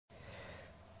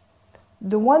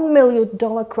The $1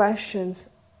 million questions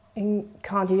in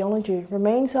cardiology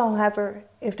remains, however,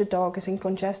 if the dog is in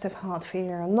congestive heart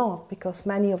failure or not, because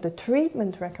many of the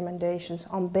treatment recommendations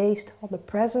are based on the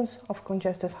presence of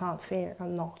congestive heart failure or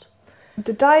not.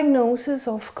 The diagnosis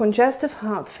of congestive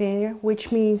heart failure,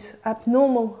 which means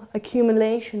abnormal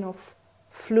accumulation of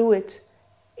fluid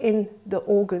in the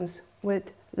organs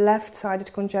with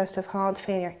left-sided congestive heart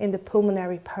failure in the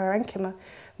pulmonary parenchyma,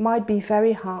 might be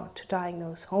very hard to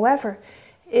diagnose. However,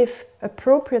 if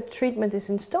appropriate treatment is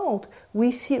installed,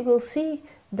 we will see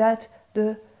that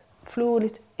the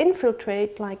fluid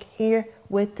infiltrate, like here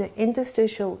with the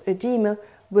interstitial edema,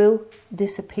 will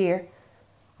disappear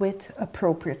with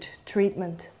appropriate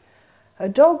treatment. A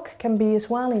dog can be as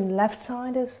well in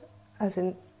left-sided as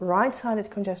in right-sided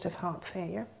congestive heart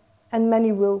failure, and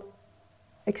many will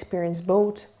experience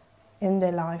both in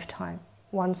their lifetime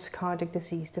once cardiac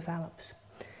disease develops.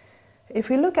 If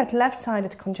we look at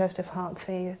left-sided congestive heart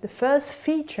failure, the first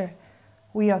feature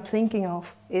we are thinking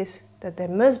of is that there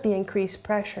must be increased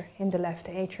pressure in the left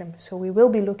atrium. So we will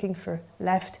be looking for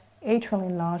left atrial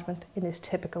enlargement in its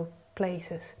typical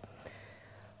places.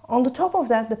 On the top of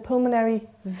that, the pulmonary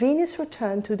venous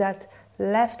return to that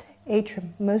left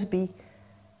atrium must be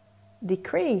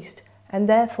decreased, and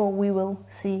therefore we will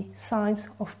see signs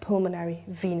of pulmonary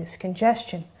venous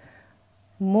congestion,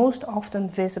 most often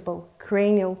visible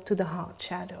cranial to the heart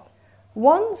shadow.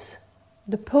 Once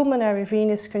the pulmonary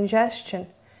venous congestion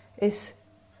is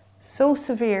so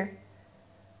severe,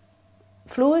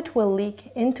 fluid will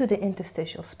leak into the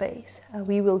interstitial space, and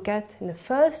we will get, in the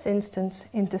first instance,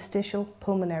 interstitial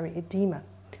pulmonary edema.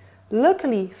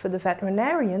 Luckily for the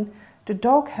veterinarian, the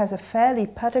dog has a fairly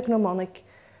pathognomonic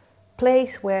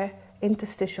place where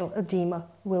interstitial edema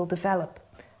will develop,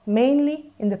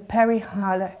 mainly in the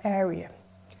perihilar area.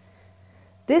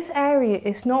 This area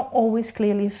is not always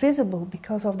clearly visible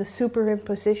because of the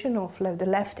superimposition of the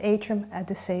left atrium at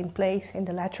the same place in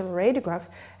the lateral radiograph,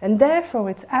 and therefore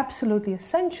it's absolutely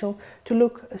essential to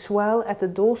look as well at the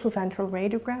dorsal-ventral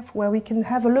radiograph, where we can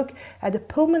have a look at the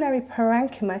pulmonary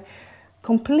parenchyma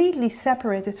completely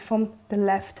separated from the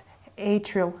left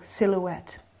atrial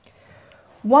silhouette.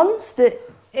 Once the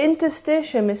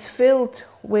interstitium is filled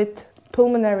with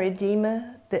pulmonary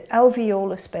edema, the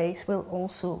alveolar space will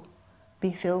also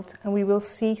be filled, and we will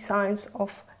see signs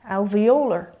of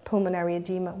alveolar pulmonary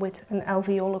edema with an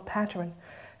alveolar pattern.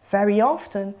 Very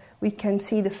often we can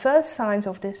see the first signs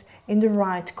of this in the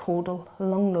right caudal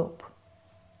lung lobe.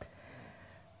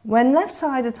 When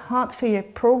left-sided heart failure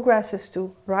progresses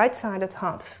to right-sided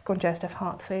congestive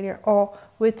heart failure, or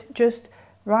with just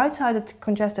right-sided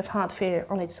congestive heart failure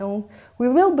on its own, we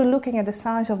will be looking at the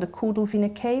size of the caudal vena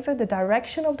cava, the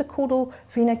direction of the caudal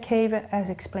vena cava as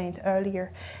explained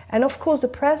earlier, and of course the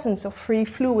presence of free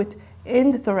fluid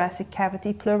in the thoracic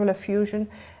cavity, pleural effusion,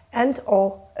 and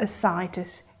or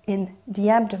ascites in the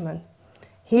abdomen.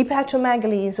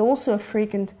 Hepatomegaly is also a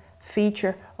frequent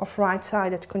feature of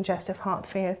right-sided congestive heart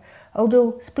failure,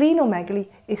 although splenomegaly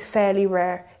is fairly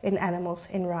rare in animals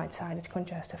in right-sided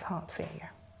congestive heart failure.